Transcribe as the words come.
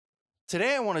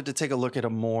Today, I wanted to take a look at a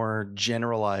more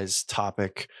generalized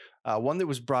topic, one that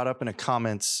was brought up in a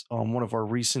comments on one of our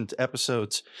recent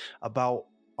episodes about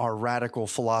our radical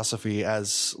philosophy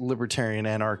as libertarian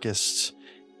anarchists.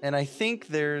 And I think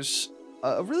there's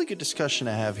a really good discussion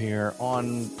to have here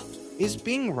on, is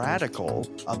being radical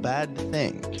a bad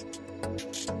thing?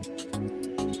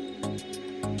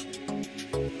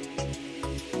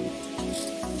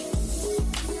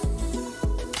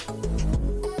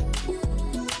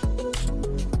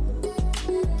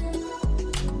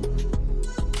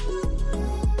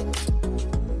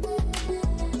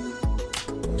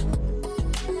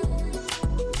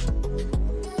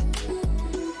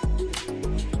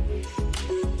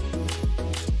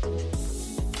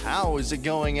 How is it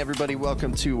going, everybody?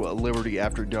 Welcome to Liberty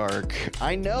After Dark.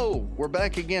 I know we're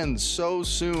back again so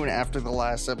soon after the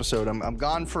last episode. I'm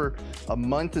gone for a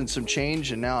month and some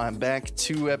change, and now I'm back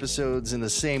 2 episodes in the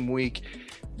same week.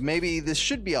 Maybe this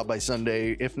should be out by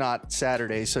Sunday, if not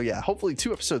Saturday. So yeah, hopefully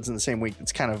 2 episodes in the same week.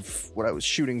 That's kind of what I was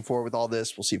shooting for with all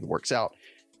this. We'll see if it works out.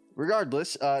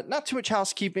 Regardless, not too much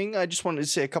housekeeping. I just wanted to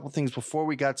say a couple things before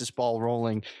we got this ball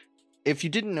rolling. If you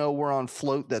didn't know, we're on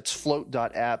Float. That's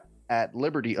float.app. At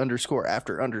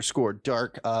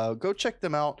liberty_after_dark. Go check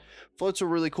them out. Float's a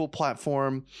really cool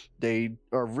platform. They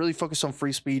are really focused on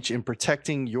free speech and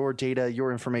protecting your data,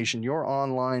 your information, your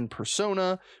online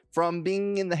persona from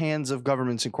being in the hands of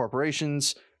governments and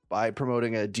corporations by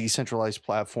promoting a decentralized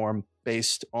platform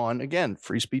based on, again,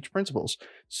 free speech principles.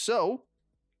 So,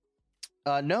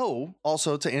 no,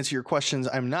 also to answer your questions,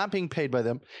 I'm not being paid by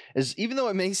them, as even though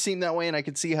it may seem that way and I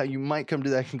can see how you might come to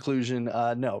that conclusion.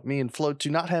 No, me and Float do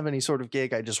not have any sort of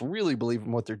gig. I just really believe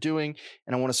in what they're doing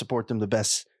and I want to support them the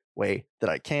best way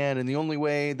that I can. And the only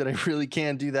way that I really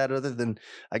can do that, other than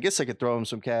I guess I could throw them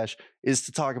some cash, is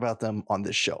to talk about them on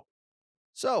this show.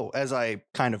 So, as I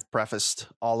kind of prefaced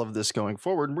all of this going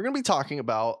forward, we're going to be talking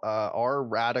about our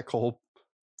radical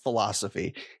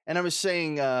philosophy. And I was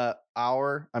saying I'm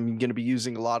going to be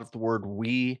using a lot of the word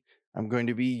we. I'm going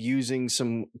to be using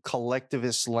some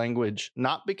collectivist language,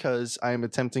 not because I am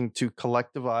attempting to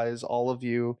collectivize all of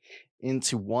you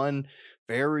into one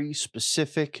very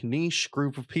specific niche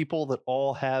group of people that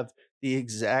all have the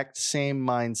exact same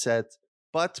mindset,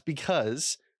 but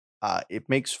because it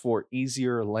makes for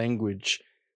easier language.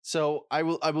 So I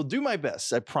will do my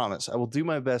best. I promise. I will do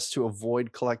my best to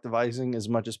avoid collectivizing as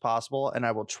much as possible, and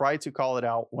I will try to call it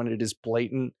out when it is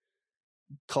blatant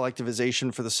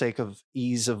collectivization for the sake of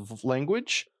ease of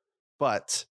language.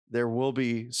 But there will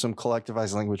be some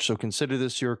collectivized language, so consider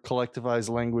this your collectivized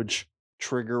language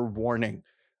trigger warning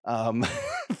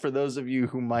for those of you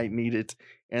who might need it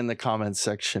in the comments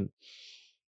section.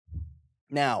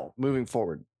 Now, moving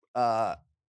forward, I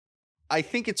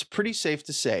think it's pretty safe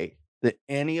to say that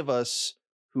any of us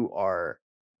who are,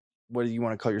 whether you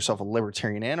want to call yourself a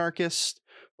libertarian anarchist,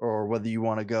 or whether you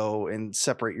want to go and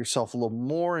separate yourself a little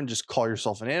more and just call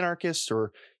yourself an anarchist,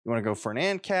 or you want to go for an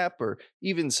ANCAP, or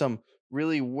even some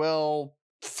really well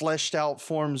fleshed out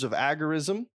forms of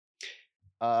agorism,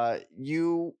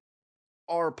 you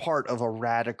are part of a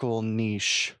radical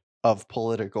niche of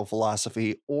political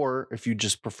philosophy, or if you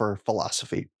just prefer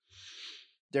philosophy.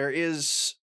 There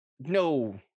is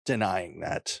no denying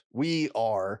that we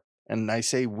are, and I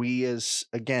say we as,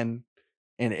 again,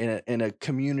 in a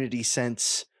community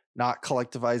sense, not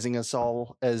collectivizing us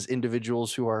all as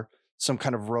individuals who are some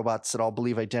kind of robots that all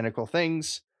believe identical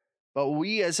things, but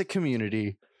we as a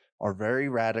community are very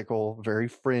radical, very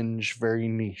fringe, very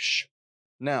niche.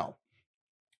 Now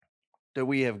that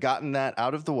we have gotten that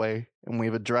out of the way and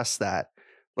we've addressed that,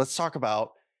 let's talk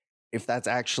about if that's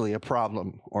actually a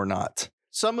problem or not.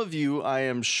 Some of you, I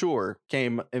am sure,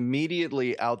 came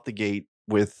immediately out the gate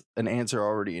with an answer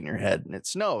already in your head. And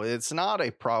it's no, it's not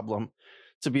a problem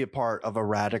to be a part of a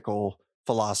radical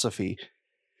philosophy.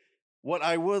 What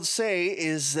I will say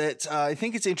is that I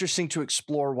think it's interesting to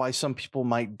explore why some people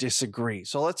might disagree.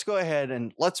 So let's go ahead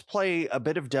and let's play a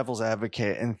bit of devil's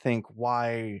advocate and think,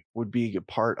 why would being a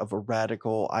part of a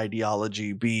radical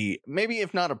ideology be, maybe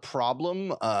if not a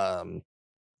problem,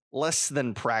 less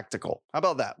than practical? How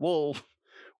about that? We'll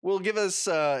give us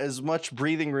as much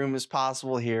breathing room as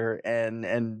possible here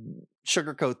and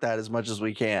sugarcoat that as much as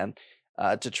we can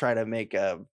to try to make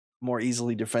a more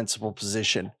easily defensible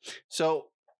position. So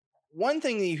one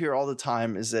thing that you hear all the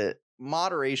time is that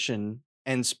moderation,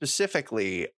 and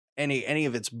specifically any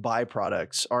of its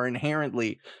byproducts, are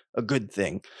inherently a good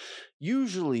thing,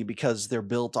 usually because they're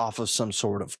built off of some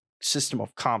sort of system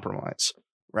of compromise.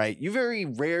 Right? You very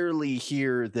rarely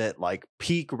hear that like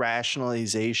peak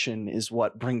rationalization is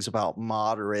what brings about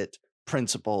moderate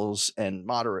principles and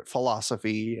moderate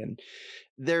philosophy. And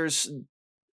there's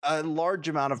a large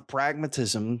amount of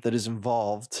pragmatism that is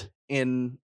involved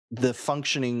in the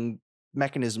functioning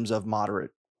mechanisms of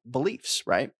moderate beliefs,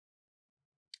 right?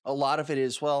 A lot of it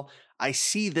is, well, I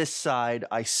see this side,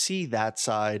 I see that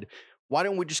side. Why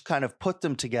don't we just kind of put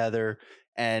them together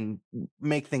and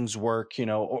make things work,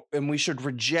 and we should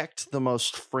reject the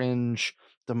most fringe,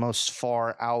 the most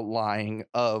far outlying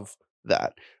of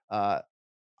that. Uh,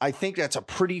 I think that's a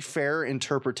pretty fair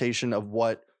interpretation of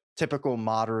what typical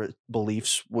moderate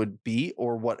beliefs would be,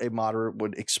 or what a moderate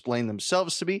would explain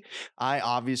themselves to be. I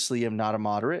obviously am not a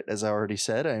moderate, as I already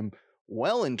said. I'm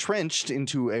well entrenched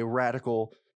into a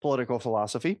radical political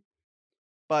philosophy,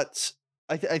 but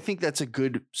I think that's a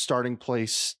good starting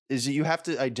place. Is that you have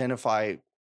to identify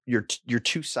your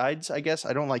two sides. I guess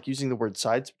I don't like using the word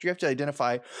sides, but you have to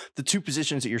identify the two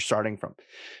positions that you're starting from.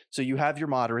 So you have your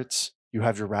moderates, you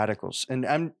have your radicals,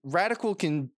 and radical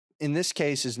can, in this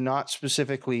case, is not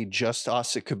specifically just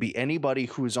us. It could be anybody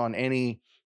who's on any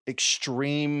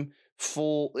extreme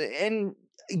full. And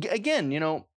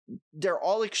again, they're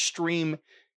all extreme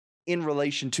in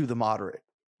relation to the moderate,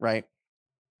 right?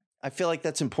 I feel like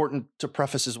that's important to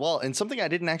preface as well. And something I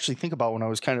didn't actually think about when I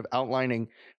was kind of outlining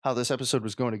how this episode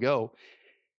was going to go.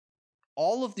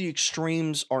 All of the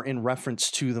extremes are in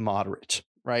reference to the moderate,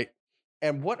 right?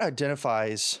 And what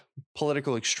identifies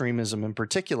political extremism in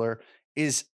particular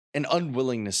is an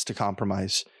unwillingness to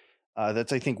compromise.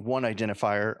 That's, I think, one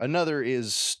identifier. Another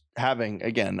is having,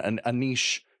 again, a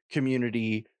niche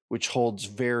community which holds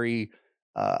very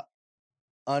uh,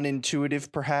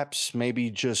 unintuitive, perhaps,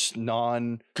 maybe just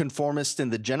non-conformist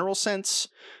in the general sense.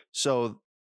 So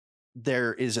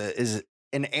there is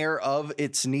an air of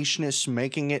its nicheness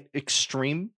making it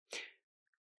extreme.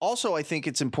 Also, I think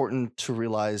it's important to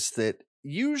realize that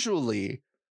usually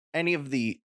any of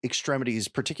the extremities,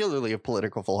 particularly of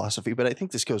political philosophy, but I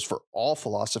think this goes for all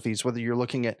philosophies, whether you're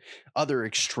looking at other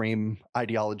extreme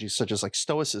ideologies such as like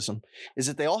Stoicism, is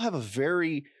that they all have a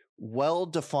very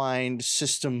well-defined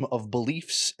system of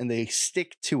beliefs and they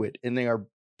stick to it, and they are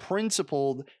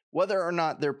principled, whether or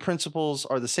not their principles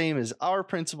are the same as our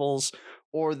principles,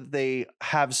 or they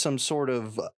have some sort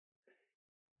of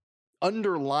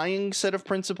underlying set of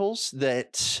principles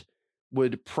that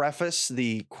would preface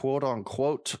the quote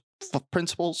unquote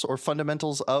principles or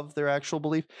fundamentals of their actual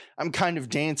belief. I'm kind of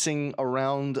dancing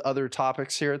around other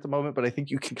topics here at the moment, but I think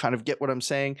you can kind of get what I'm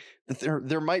saying, that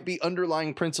there might be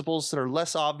underlying principles that are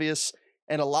less obvious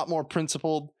and a lot more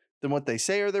principled than what they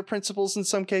say are their principles in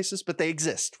some cases, but they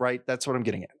exist, right? That's what I'm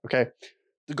getting at. Okay.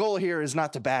 The goal here is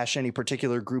not to bash any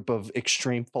particular group of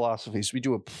extreme philosophies. We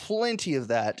do a plenty of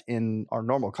that in our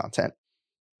normal content.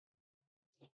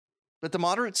 But the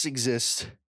moderates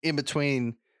exist in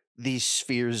between these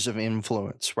spheres of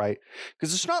influence, right?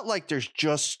 Because it's not like there's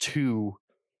just two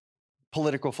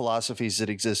political philosophies that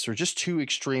exist, or just two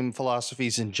extreme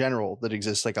philosophies in general that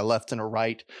exist, like a left and a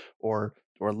right, or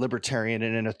a libertarian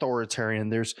and an authoritarian.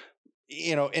 There's,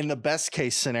 in the best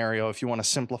case scenario, if you want to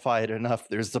simplify it enough,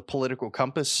 there's the political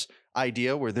compass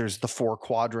idea where there's the four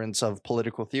quadrants of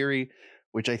political theory,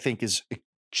 which I think is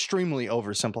extremely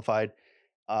oversimplified.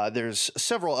 There's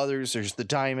several others. There's the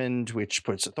diamond, which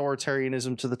puts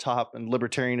authoritarianism to the top and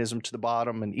libertarianism to the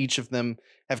bottom, and each of them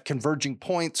have converging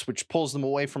points, which pulls them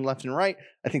away from left and right.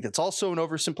 I think that's also an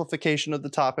oversimplification of the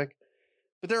topic.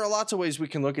 But there are lots of ways we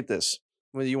can look at this.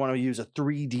 Whether you want to use a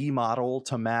 3D model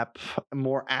to map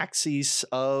more axes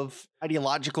of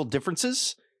ideological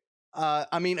differences.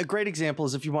 I mean, a great example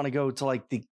is if you want to go to like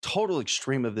the total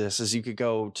extreme of this, is you could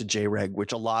go to JREG,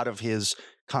 which a lot of his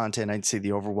content, I'd say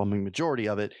the overwhelming majority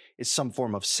of it, is some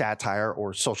form of satire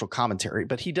or social commentary.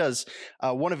 But he does,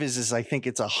 one of his is, I think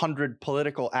it's 100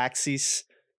 political axes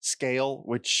scale,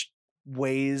 which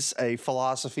weighs a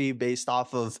philosophy based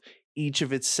off of each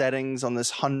of its settings on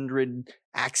this 100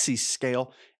 axes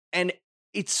scale. And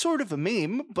it's sort of a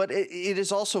meme, but it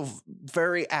is also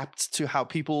very apt to how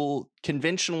people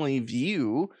conventionally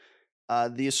view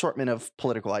the assortment of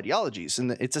political ideologies.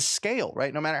 And it's a scale,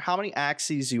 right? No matter how many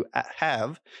axes you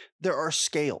have, there are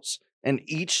scales. And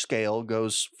each scale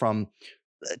goes from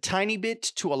a tiny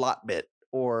bit to a lot bit,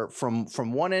 or from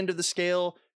one end of the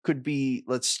scale could be,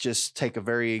 let's just take a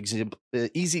very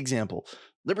easy example.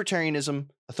 Libertarianism,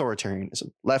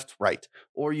 authoritarianism, left, right.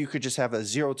 Or you could just have a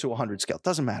 0 to 100 scale.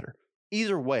 Doesn't matter.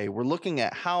 Either way, we're looking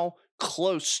at how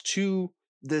close to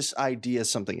this idea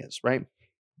something is, right?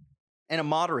 And a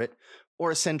moderate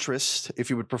or a centrist, if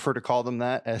you would prefer to call them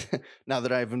that, now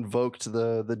that I've invoked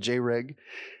the JREG,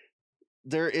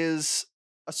 there is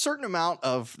a certain amount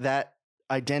of that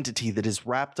identity that is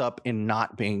wrapped up in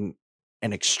not being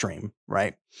an extreme,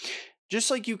 right? Just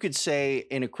like you could say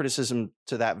in a criticism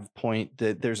to that point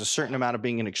that there's a certain amount of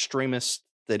being an extremist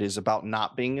that is about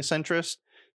not being a centrist,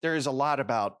 there is a lot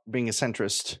about being a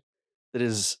centrist that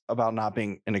is about not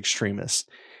being an extremist.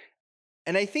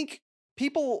 And I think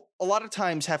people a lot of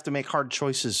times have to make hard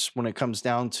choices when it comes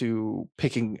down to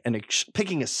picking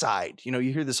a side. You know,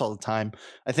 you hear this all the time.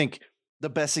 I think the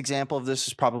best example of this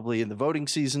is probably in the voting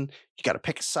season. You got to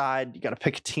pick a side. You got to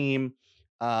pick a team.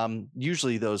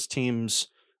 Usually, those teams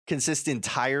consist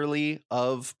entirely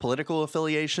of political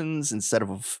affiliations instead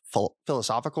of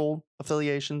philosophical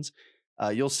affiliations.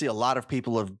 You'll see a lot of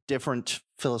people of different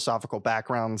philosophical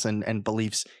backgrounds and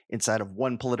beliefs inside of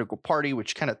one political party,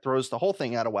 which kind of throws the whole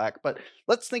thing out of whack. But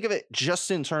let's think of it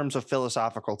just in terms of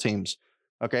philosophical teams.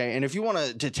 Okay. And if you want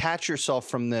to detach yourself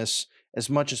from this as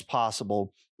much as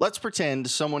possible, let's pretend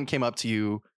someone came up to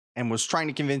you and was trying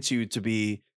to convince you to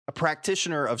be a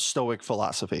practitioner of Stoic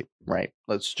philosophy, right?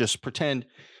 Let's just pretend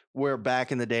we're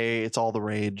back in the day. It's all the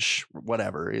rage,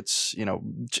 whatever. It's, you know,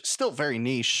 still very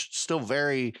niche, still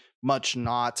very much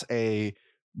not a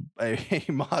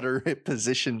moderate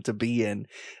position to be in.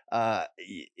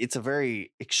 It's a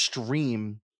very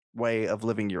extreme way of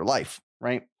living your life,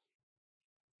 right?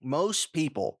 Most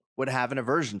people would have an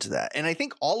aversion to that. And I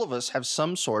think all of us have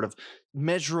some sort of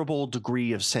measurable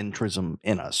degree of centrism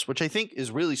in us, which I think is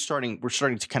really we're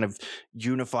starting to kind of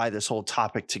unify this whole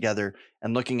topic together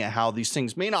and looking at how these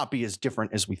things may not be as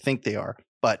different as we think they are.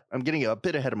 But I'm getting a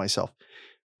bit ahead of myself.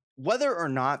 Whether or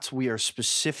not we are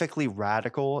specifically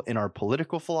radical in our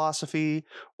political philosophy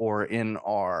or in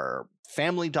our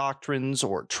family doctrines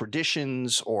or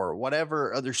traditions or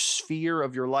whatever other sphere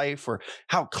of your life, or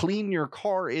how clean your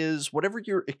car is, whatever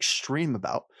you're extreme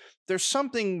about, there's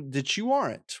something that you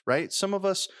aren't, right? Some of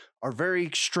us are very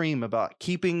extreme about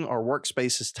keeping our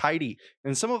workspaces tidy,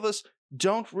 and some of us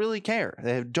don't really care.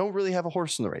 They don't really have a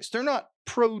horse in the race. They're not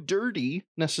pro dirty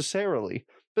necessarily,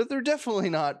 but they're definitely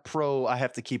not pro I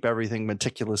have to keep everything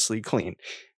meticulously clean.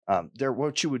 They're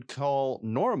what you would call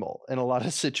normal in a lot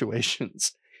of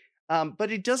situations.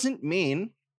 But it doesn't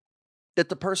mean that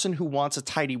the person who wants a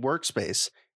tidy workspace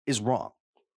is wrong,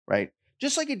 right?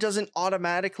 Just like it doesn't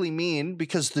automatically mean,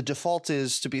 because the default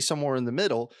is to be somewhere in the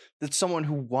middle, that someone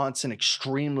who wants an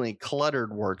extremely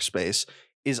cluttered workspace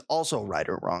is also right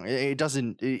or wrong. It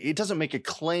doesn't make a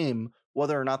claim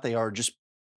whether or not they're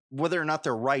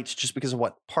right just because of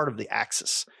what part of the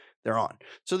axis they're on.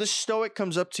 So this Stoic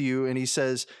comes up to you and he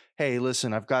says, hey,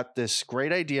 listen, I've got this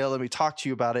great idea. Let me talk to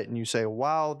you about it. And you say,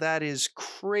 wow, that is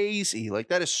crazy. Like,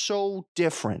 that is so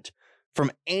different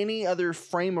from any other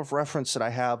frame of reference that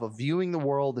I have of viewing the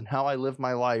world and how I live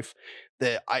my life,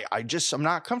 that I'm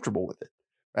not comfortable with it.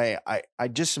 Right? I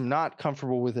just am not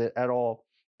comfortable with it at all.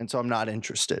 And so I'm not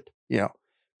interested, you know.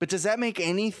 But does that make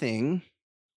anything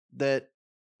that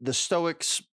the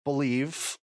Stoics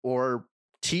believe or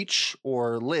teach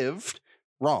or lived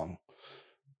wrong?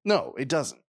 No, it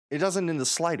doesn't. It doesn't in the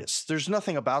slightest. There's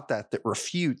nothing about that that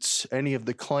refutes any of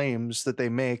the claims that they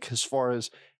make as far as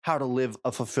how to live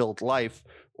a fulfilled life,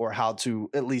 or how to,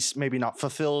 at least maybe not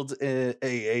fulfilled,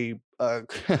 for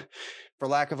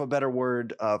lack of a better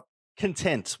word,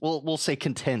 content. We'll say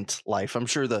content life. I'm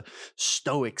sure the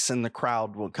Stoics in the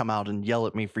crowd will come out and yell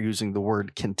at me for using the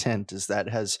word content, as that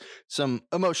has some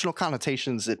emotional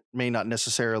connotations that may not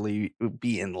necessarily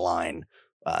be in line.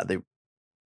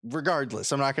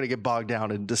 Regardless, I'm not going to get bogged down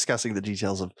in discussing the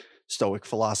details of Stoic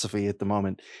philosophy at the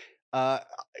moment. Uh,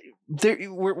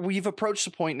 we've approached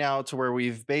the point now to where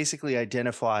we've basically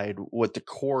identified what the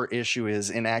core issue is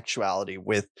in actuality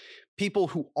with people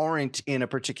who aren't in a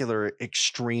particular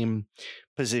extreme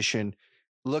position,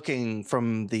 looking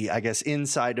from the, I guess,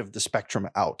 inside of the spectrum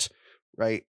out,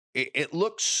 right? It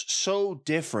looks so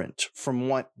different from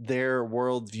what their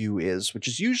worldview is, which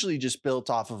is usually just built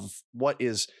off of what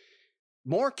is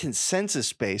more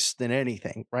consensus based than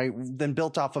anything, right? Than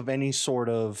built off of any sort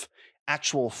of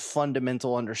actual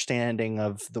fundamental understanding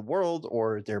of the world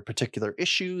or their particular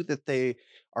issue that they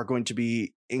are going to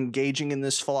be engaging in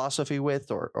this philosophy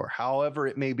with, or however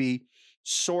it may be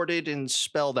sorted and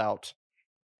spelled out.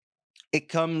 It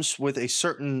comes with a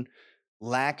certain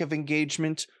lack of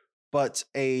engagement, but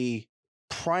a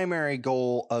primary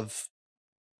goal of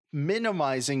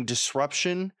minimizing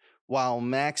disruption while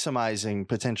maximizing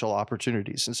potential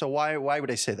opportunities. And so why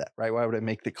would I say that, right? Why would I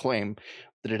make the claim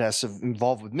that it has to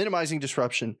involve with minimizing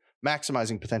disruption,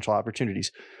 maximizing potential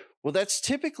opportunities? Well, that's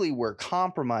typically where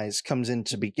compromise comes in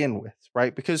to begin with,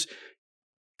 right? Because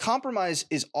compromise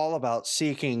is all about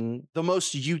seeking the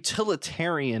most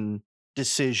utilitarian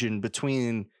decision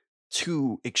between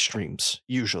two extremes,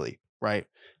 usually, right?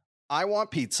 I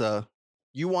want pizza,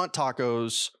 you want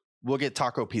tacos, we'll get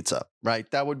taco pizza, right?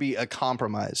 That would be a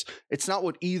compromise. It's not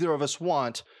what either of us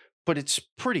want, but it's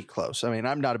pretty close. I mean,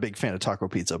 I'm not a big fan of taco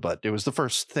pizza, but it was the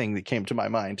first thing that came to my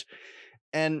mind.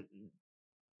 And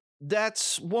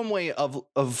that's one way of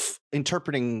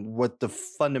interpreting what the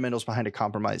fundamentals behind a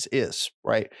compromise is,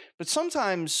 right? But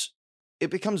sometimes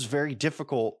it becomes very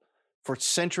difficult for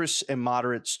centrists and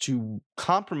moderates to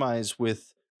compromise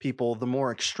with people the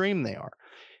more extreme they are.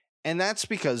 And that's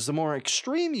because the more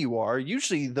extreme you are,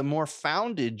 usually the more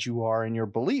founded you are in your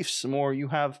beliefs, the more you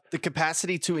have the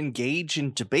capacity to engage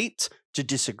in debate, to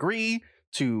disagree,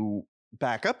 to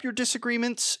back up your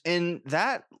disagreements. And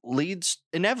that leads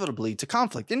inevitably to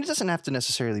conflict. And it doesn't have to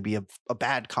necessarily be a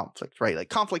bad conflict, right? Like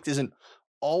conflict isn't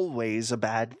always a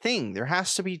bad thing. There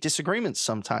has to be disagreements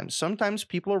sometimes. Sometimes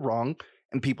people are wrong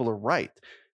and people are right.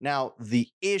 Now, the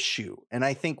issue, and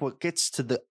I think what gets to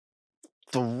the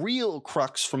real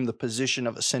crux from the position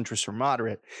of a centrist or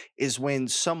moderate is when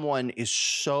someone is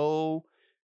so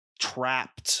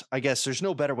trapped. I guess there's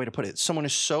no better way to put it. Someone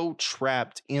is so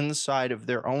trapped inside of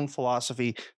their own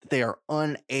philosophy that they are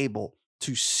unable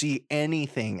to see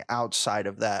anything outside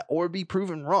of that or be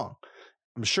proven wrong.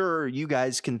 I'm sure you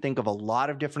guys can think of a lot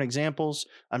of different examples.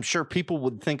 I'm sure people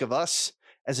would think of us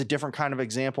as a different kind of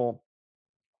example.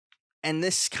 And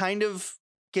this kind of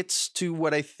gets to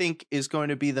what I think is going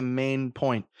to be the main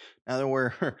point. Now that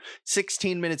we're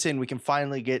 16 minutes in, we can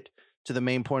finally get to the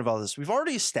main point of all this. We've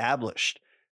already established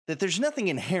that there's nothing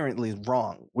inherently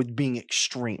wrong with being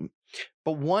extreme.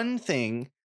 But one thing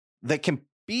that can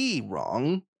be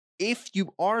wrong if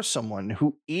you are someone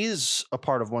who is a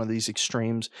part of one of these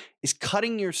extremes is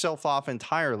cutting yourself off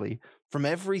entirely from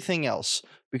everything else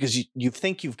because you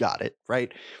think you've got it,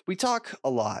 right? We talk a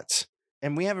lot,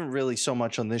 and we haven't really so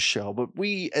much on this show, but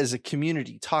we as a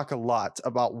community talk a lot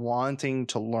about wanting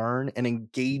to learn and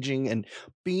engaging and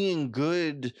being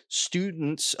good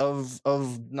students of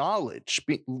knowledge,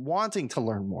 wanting to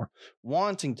learn more,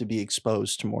 wanting to be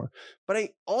exposed to more. But I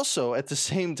also, at the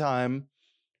same time,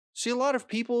 see a lot of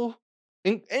people,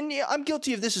 and yeah, I'm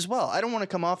guilty of this as well. I don't want to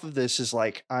come off of this as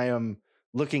like I am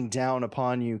looking down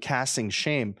upon you, casting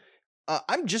shame.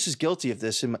 I'm just as guilty of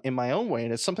this in my own way,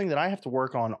 and it's something that I have to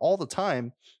work on all the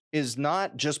time. Is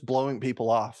not just blowing people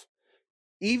off,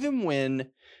 even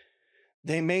when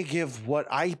they may give what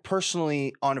I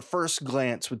personally, on a first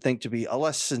glance, would think to be a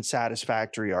less than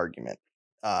satisfactory argument.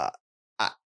 Uh,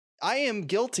 I, I am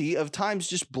guilty of times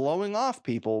just blowing off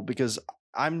people because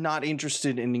I'm not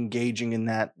interested in engaging in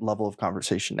that level of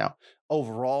conversation now.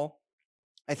 Overall,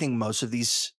 I think most of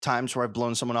these times where I've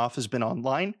blown someone off has been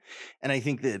online. And I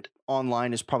think that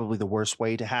online is probably the worst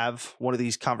way to have one of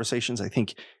these conversations. I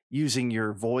think using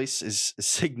your voice is a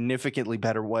significantly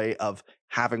better way of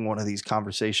having one of these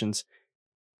conversations.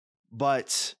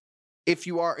 But if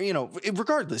you are,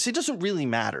 regardless, it doesn't really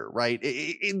matter, right?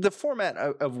 The format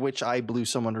of which I blew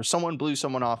someone or someone blew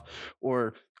someone off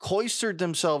or cloistered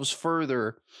themselves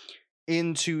further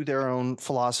into their own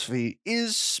philosophy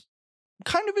is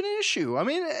kind of an issue. I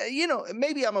mean,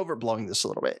 maybe I'm overblowing this a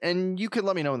little bit, and you can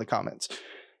let me know in the comments.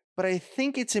 But I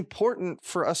think it's important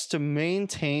for us to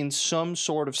maintain some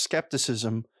sort of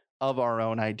skepticism of our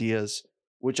own ideas,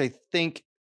 which I think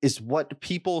is what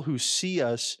people who see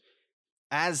us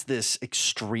as this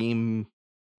extreme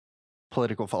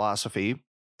political philosophy,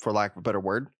 for lack of a better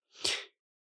word,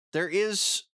 there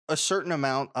is a certain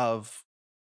amount of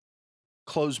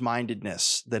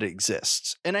closed-mindedness that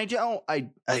exists. And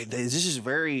this is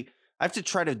I have to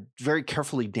try to very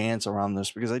carefully dance around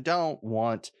this because I don't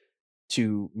want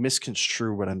to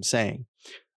misconstrue what I'm saying.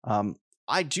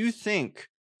 I do think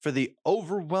for the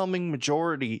overwhelming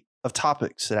majority of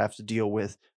topics that have to deal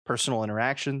with personal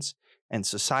interactions and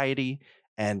society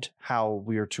and how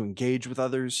we are to engage with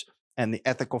others and the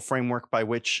ethical framework by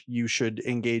which you should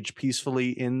engage peacefully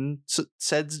in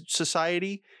said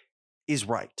society is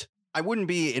right. I wouldn't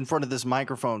be in front of this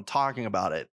microphone talking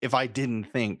about it if I didn't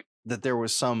think that there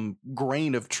was some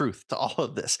grain of truth to all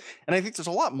of this. And I think there's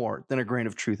a lot more than a grain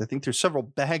of truth. I think there's several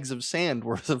bags of sand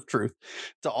worth of truth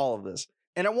to all of this.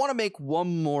 And I want to make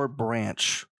one more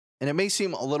branch. And it may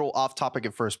seem a little off topic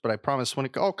at first, but I promise when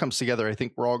it all comes together, I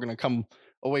think we're all going to come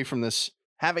away from this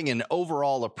having an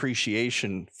overall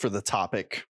appreciation for the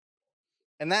topic.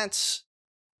 And that's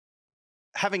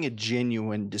having a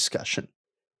genuine discussion,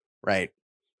 right?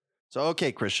 So,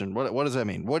 okay, Christian, what does that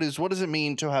mean? What does it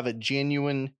mean to have a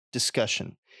genuine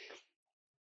discussion?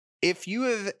 If you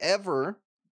have ever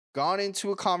gone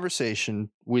into a conversation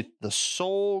with the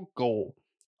sole goal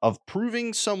of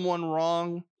proving someone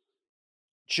wrong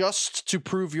just to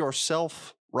prove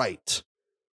yourself right,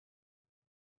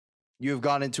 you have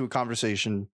gone into a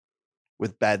conversation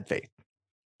with bad faith.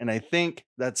 And I think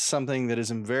that's something that is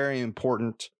very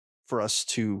important for us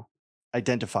to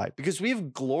identify, because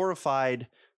we've glorified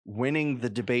winning the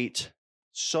debate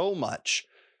so much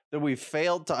that we've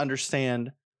failed to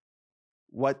understand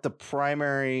what the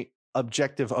primary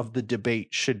objective of the debate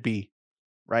should be,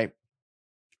 right?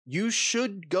 You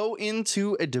should go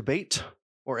into a debate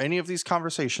or any of these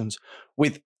conversations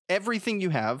with everything you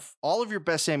have, all of your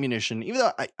best ammunition, even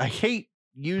though I hate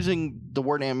using the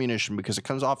word ammunition because it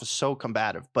comes off as so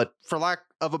combative, but for lack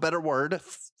of a better word,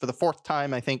 for the fourth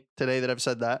time, I think today that I've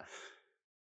said that,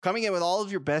 coming in with all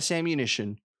of your best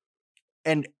ammunition,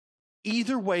 and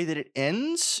either way that it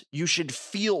ends, you should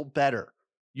feel better.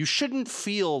 You shouldn't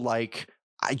feel like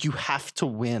you have to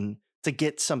win to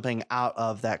get something out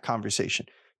of that conversation.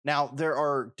 Now, there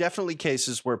are definitely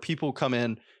cases where people come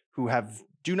in who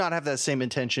do not have that same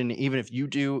intention, even if you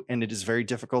do, and it is very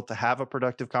difficult to have a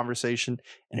productive conversation,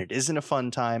 and it isn't a fun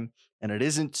time, and it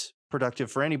isn't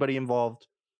productive for anybody involved.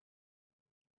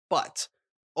 But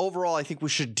overall, I think we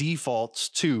should default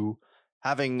to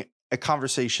having a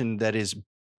conversation that is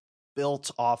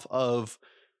built off of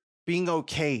being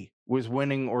okay with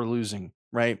winning or losing,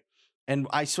 right? And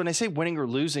when I say winning or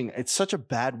losing, it's such a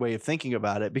bad way of thinking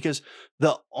about it, because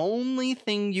the only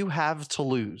thing you have to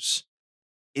lose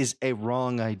is a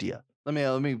wrong idea. Let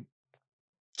me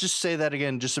just say that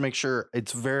again, just to make sure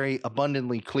it's very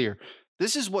abundantly clear.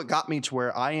 This is what got me to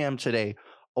where I am today,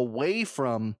 away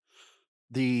from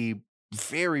the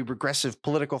very regressive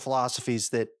political philosophies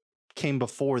that came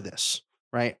before this,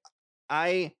 right?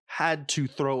 I had to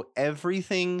throw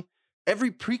everything,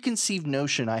 every preconceived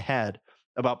notion I had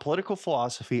about political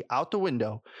philosophy out the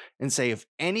window and say, if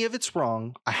any of it's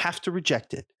wrong, I have to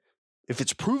reject it. If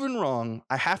it's proven wrong,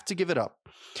 I have to give it up.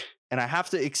 And I have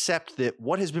to accept that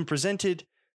what has been presented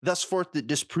thus forth that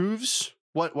disproves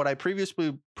what I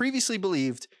previously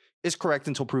believed is correct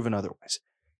until proven otherwise.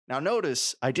 Now,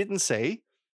 notice I didn't say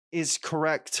is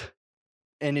correct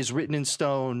and is written in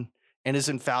stone and is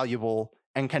infallible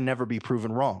and can never be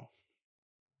proven wrong.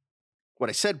 What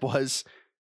I said was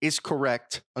is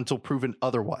correct until proven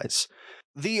otherwise.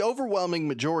 The overwhelming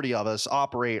majority of us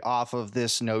operate off of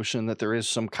this notion that there is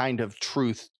some kind of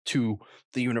truth to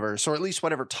the universe, or at least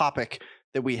whatever topic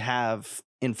that we have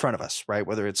in front of us, right?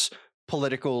 Whether it's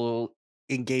political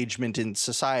engagement in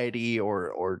society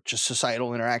or just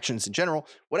societal interactions in general,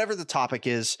 whatever the topic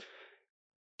is,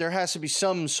 there has to be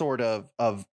some sort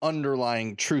of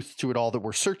underlying truth to it all that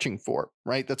we're searching for,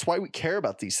 right? That's why we care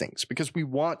about these things, because we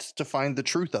want to find the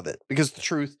truth of it, because the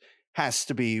truth has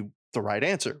to be the right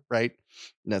answer, right?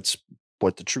 And that's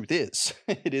what the truth is.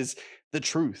 It is the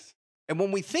truth. And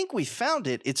when we think we found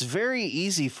it, it's very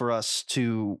easy for us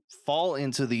to fall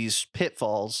into these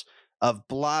pitfalls of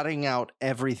blotting out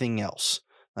everything else.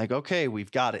 Like, okay,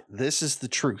 we've got it. This is the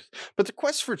truth. But the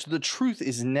quest for the truth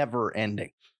is never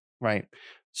ending, right?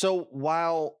 So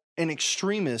while an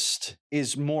extremist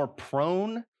is more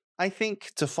prone, I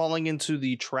think, to falling into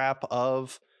the trap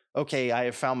of, okay, I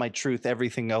have found my truth,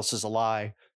 everything else is a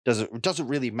lie. Doesn't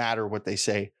really matter what they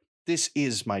say. This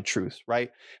is my truth,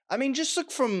 right? I mean, just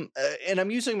look from, and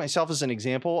I'm using myself as an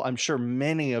example. I'm sure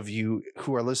many of you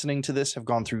who are listening to this have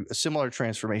gone through a similar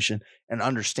transformation and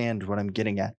understand what I'm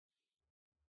getting at.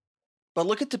 But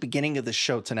look at the beginning of the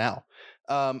show to now.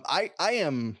 I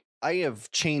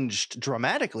have changed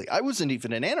dramatically. I wasn't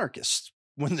even an anarchist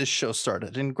when this show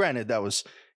started. And granted, that was,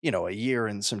 a year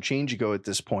and some change ago at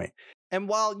this point. And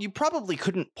while you probably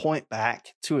couldn't point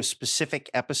back to a specific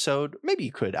episode, maybe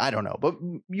you could, I don't know, but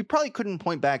you probably couldn't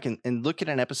point back and look at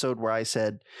an episode where I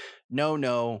said,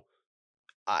 no,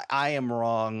 I am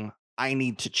wrong. I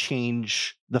need to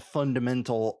change the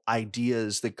fundamental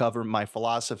ideas that govern my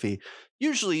philosophy.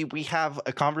 Usually we have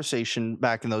a conversation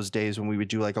back in those days when we would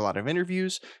do like a lot of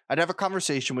interviews. I'd have a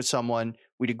conversation with someone.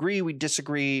 We'd agree, we'd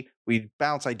disagree, we'd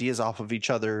bounce ideas off of each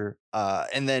other.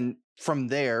 And then from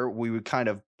there, we would kind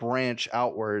of branch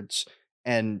outwards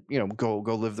and, go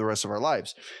live the rest of our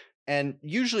lives. And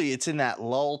usually it's in that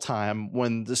lull time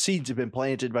when the seeds have been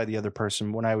planted by the other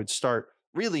person, when I would start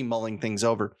really mulling things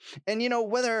over. And,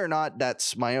 whether or not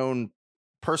that's my own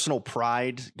personal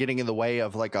pride getting in the way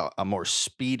of like a more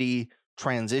speedy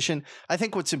transition, I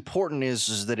think what's important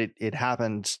is that it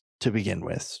happened to begin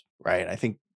with, right? I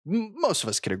think most of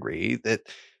us could agree that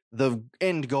the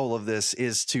end goal of this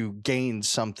is to gain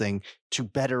something, to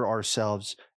better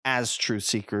ourselves as truth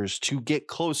seekers, to get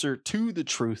closer to the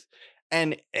truth.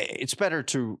 And it's better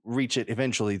to reach it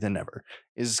eventually than never,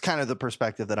 is kind of the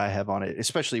perspective that I have on it,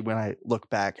 especially when I look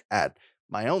back at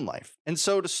my own life. And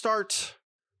so to start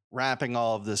wrapping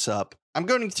all of this up, I'm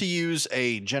going to use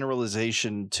a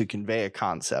generalization to convey a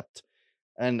concept.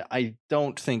 And I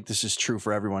don't think this is true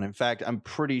for everyone. In fact, I'm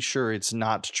pretty sure it's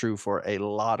not true for a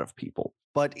lot of people.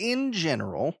 But in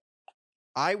general,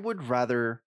 I would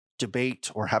rather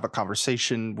debate or have a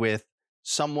conversation with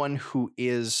someone who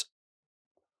is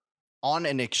on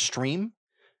an extreme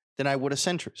than I would a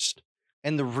centrist.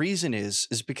 And the reason is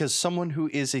because someone who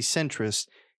is a centrist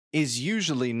is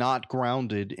usually not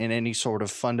grounded in any sort of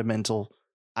fundamental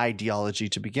ideology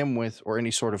to begin with, or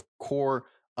any sort of core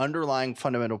underlying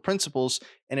fundamental principles.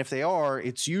 And if they are,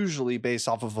 it's usually based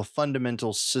off of a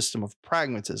fundamental system of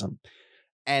pragmatism.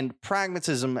 And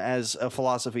pragmatism as a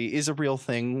philosophy is a real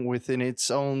thing within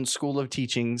its own school of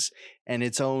teachings and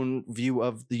its own view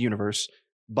of the universe,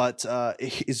 but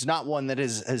it's not one that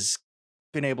has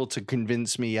been able to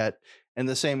convince me yet, in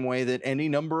the same way that any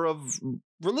number of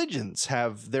religions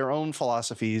have their own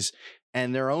philosophies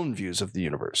and their own views of the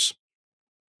universe.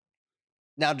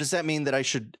 Now, does that mean that I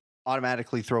should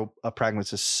automatically throw a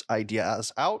pragmatist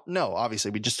ideas out? No,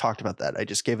 obviously, we just talked about that. I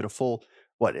just gave it a full,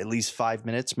 what, at least 5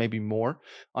 minutes, maybe more,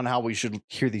 on how we should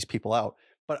hear these people out.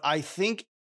 But I think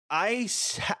I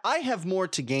have more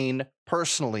to gain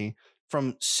personally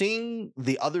from seeing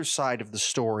the other side of the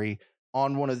story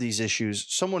on one of these issues,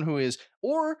 someone who is,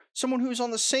 or someone who's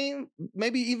on the same,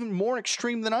 maybe even more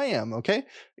extreme than I am. Okay.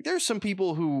 There's some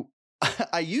people who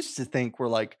I used to think were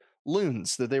like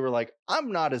loons, that they were like,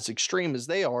 I'm not as extreme as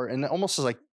they are. And almost as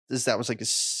like, as that was like a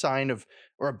sign of,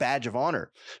 or a badge of honor,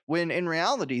 when in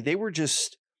reality, they were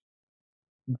just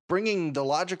bringing the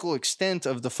logical extent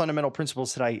of the fundamental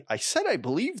principles that I said I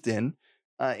believed in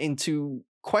into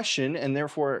question, and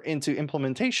therefore into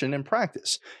implementation and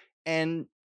practice. And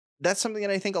that's something that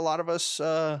I think a lot of us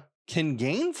can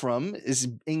gain from, is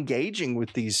engaging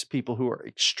with these people who are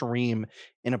extreme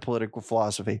in a political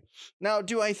philosophy. Now,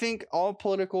 do I think all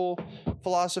political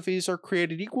philosophies are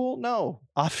created equal? No,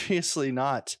 obviously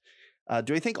not.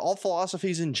 Do I think all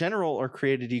philosophies in general are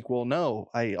created equal? No,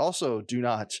 I also do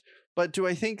not. But do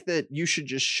I think that you should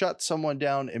just shut someone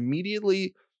down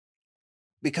immediately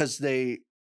because they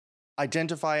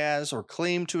identify as or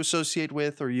claim to associate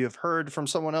with, or you have heard from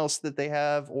someone else that they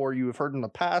have, or you have heard in the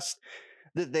past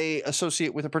that they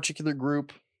associate with a particular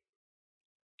group,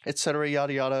 etc.,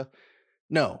 yada yada?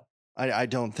 No, I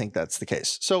don't think that's the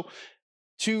case. So,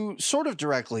 to sort of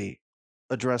directly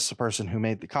address the person who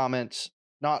made the comment,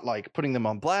 not like putting them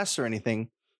on blast or anything,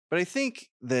 but I think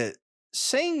that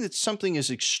saying that something is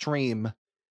extreme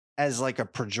as like a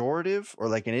pejorative or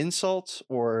like an insult,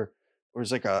 or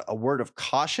as like a word of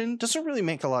caution, doesn't really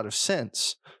make a lot of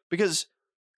sense, because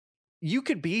you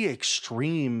could be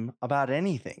extreme about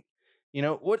anything. You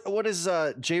know, what is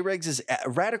J Regs's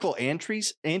radical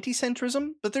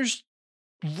anti-centrism? But there's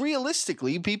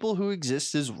realistically people who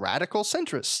exist as radical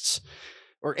centrists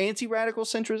or anti-radical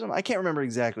centrism. I can't remember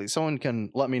exactly. Someone can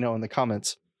let me know in the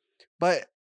comments. But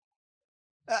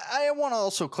I want to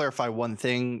also clarify one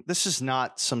thing. This is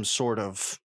not some sort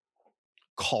of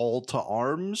call to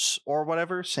arms or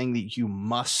whatever, saying that you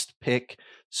must pick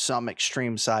some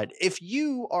extreme side. If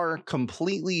you are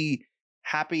completely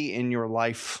happy in your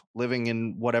life, living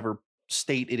in whatever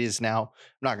state it is now,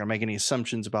 I'm not going to make any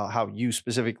assumptions about how you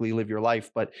specifically live your life,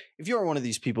 but if you're one of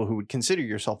these people who would consider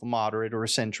yourself a moderate or a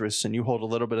centrist, and you hold a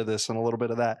little bit of this and a little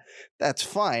bit of that, that's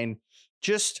fine.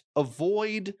 Just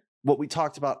avoid what we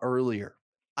talked about earlier.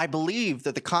 I believe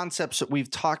that the concepts that we've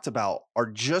talked about are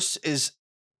just as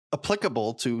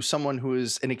applicable to someone who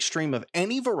is an extreme of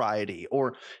any variety,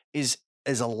 or is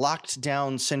a locked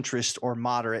down centrist or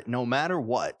moderate no matter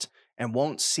what, and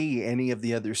won't see any of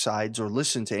the other sides or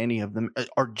listen to any of them,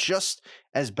 are just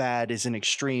as bad as an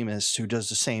extremist who does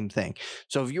the same thing.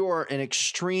 So if you're an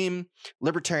extreme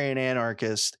libertarian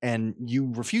anarchist and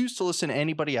you refuse to listen to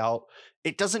anybody out,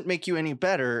 it doesn't make you any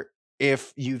better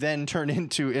if you then turn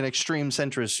into an extreme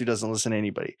centrist who doesn't listen to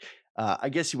anybody. I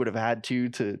guess you would have had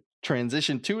to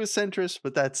transition to a centrist,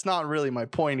 but that's not really my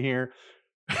point here.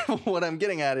 What I'm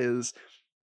getting at is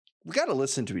we got to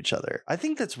listen to each other. I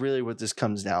think that's really what this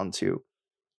comes down to.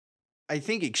 I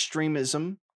think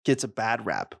extremism gets a bad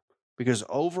rap because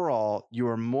overall you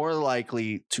are more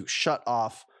likely to shut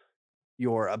off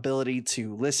your ability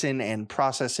to listen and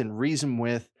process and reason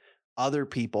with other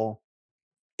people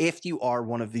if you are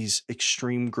one of these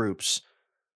extreme groups.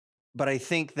 But I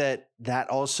think that that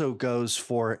also goes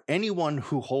for anyone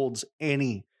who holds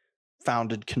any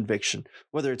founded conviction,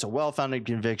 whether it's a well-founded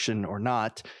conviction or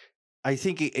not. I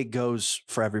think it goes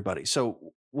for everybody.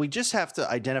 So we just have to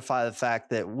identify the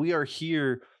fact that we are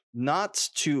here not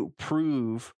to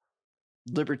prove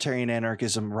libertarian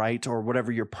anarchism right, or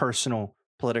whatever your personal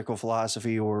political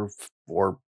philosophy or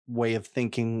way of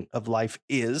thinking of life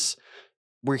is.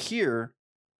 We're here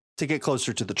to get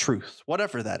closer to the truth,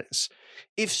 whatever that is.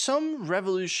 If some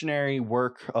revolutionary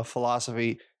work of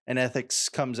philosophy and ethics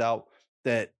comes out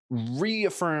that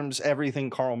reaffirms everything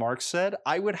Karl Marx said,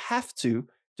 I would have to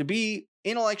be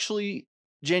intellectually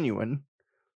genuine,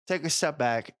 take a step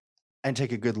back and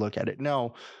take a good look at it.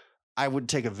 No, I would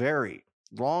take a very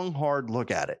long, hard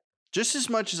look at it, just as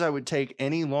much as I would take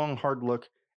any long, hard look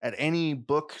at any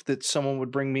book that someone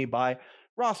would bring me by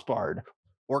Rothbard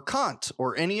or Kant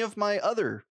or any of my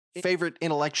other favorite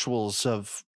intellectuals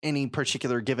of any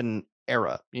particular given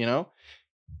era, you know?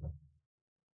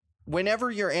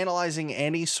 Whenever you're analyzing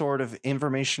any sort of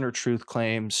information or truth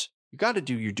claims, you got to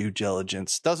do your due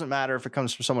diligence. Doesn't matter if it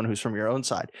comes from someone who's from your own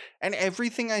side. And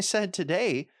everything I said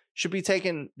today should be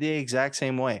taken the exact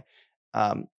same way.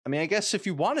 I mean, I guess if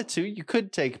you wanted to, you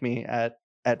could take me at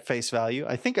face value.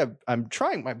 I think I'm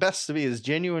trying my best to be as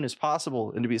genuine as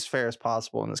possible and to be as fair as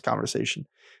possible in this conversation.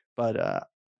 But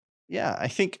yeah, I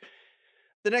think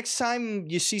the next time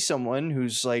you see someone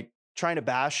who's like trying to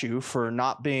bash you for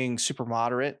not being super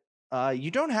moderate,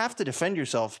 you don't have to defend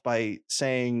yourself by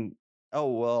saying,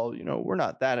 oh, well, you know, we're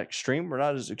not that extreme. We're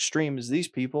not as extreme as these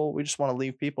people. We just want to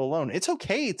leave people alone. It's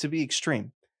okay to be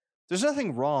extreme. There's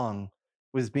nothing wrong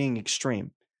with being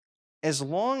extreme as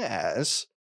long as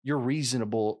you're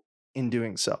reasonable in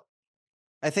doing so.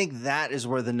 I think that is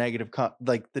where the negative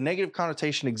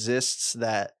connotation exists,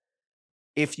 that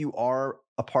if you are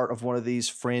a part of one of these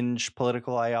fringe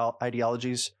political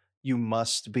ideologies, you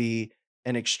must be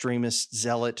an extremist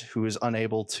zealot who is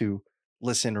unable to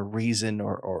listen or reason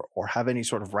or have any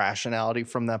sort of rationality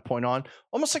from that point on,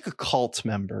 almost like a cult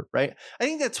member, right? I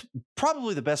think that's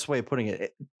probably the best way of putting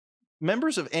it.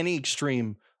 Members of any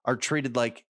extreme are treated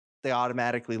like they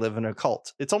automatically live in a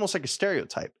cult. It's almost like a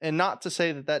stereotype, and not to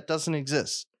say that that doesn't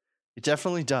exist. It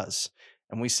definitely does.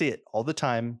 And we see it all the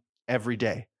time, every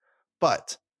day.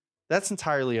 But that's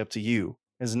entirely up to you.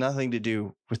 It has nothing to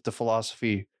do with the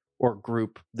philosophy or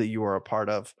group that you are a part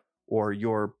of or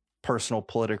your personal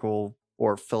political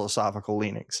or philosophical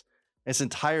leanings. It's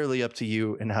entirely up to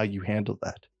you and how you handle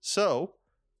that. So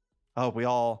I hope we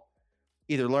all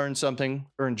either learned something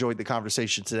or enjoyed the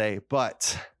conversation today.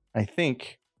 But I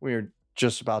think we're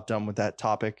just about done with that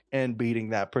topic and beating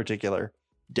that particular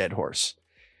dead horse.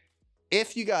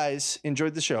 If you guys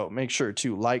enjoyed the show, make sure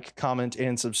to like, comment,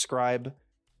 and subscribe.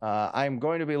 I'm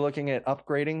going to be looking at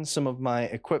upgrading some of my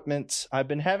equipment. I've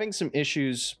been having some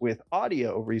issues with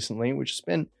audio recently, which has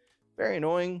been very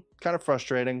annoying, kind of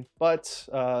frustrating, but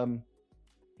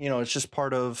you know, it's just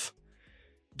part of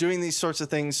doing these sorts of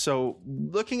things. So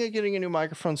looking at getting a new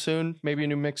microphone soon, maybe a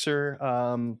new mixer.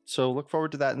 So look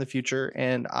forward to that in the future.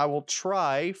 And I will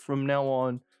try from now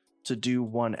on to do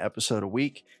one episode a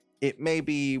week. It may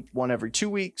be one every 2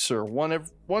 weeks or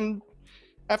one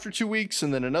after 2 weeks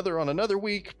and then another on another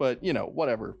week, but you know,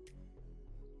 whatever.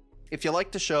 If you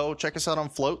like the show, check us out on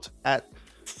Float at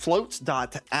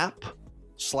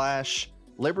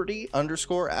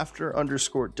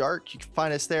float.app/liberty_after_dark. You can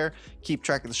find us there. Keep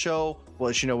track of the show. We'll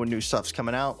let you know when new stuff's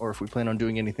coming out or if we plan on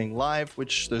doing anything live,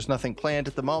 which there's nothing planned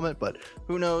at the moment, but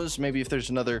who knows? Maybe if there's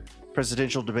another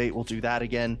presidential debate, we'll do that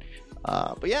again.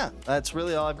 But yeah, that's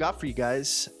really all I've got for you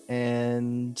guys,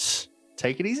 and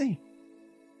take it easy.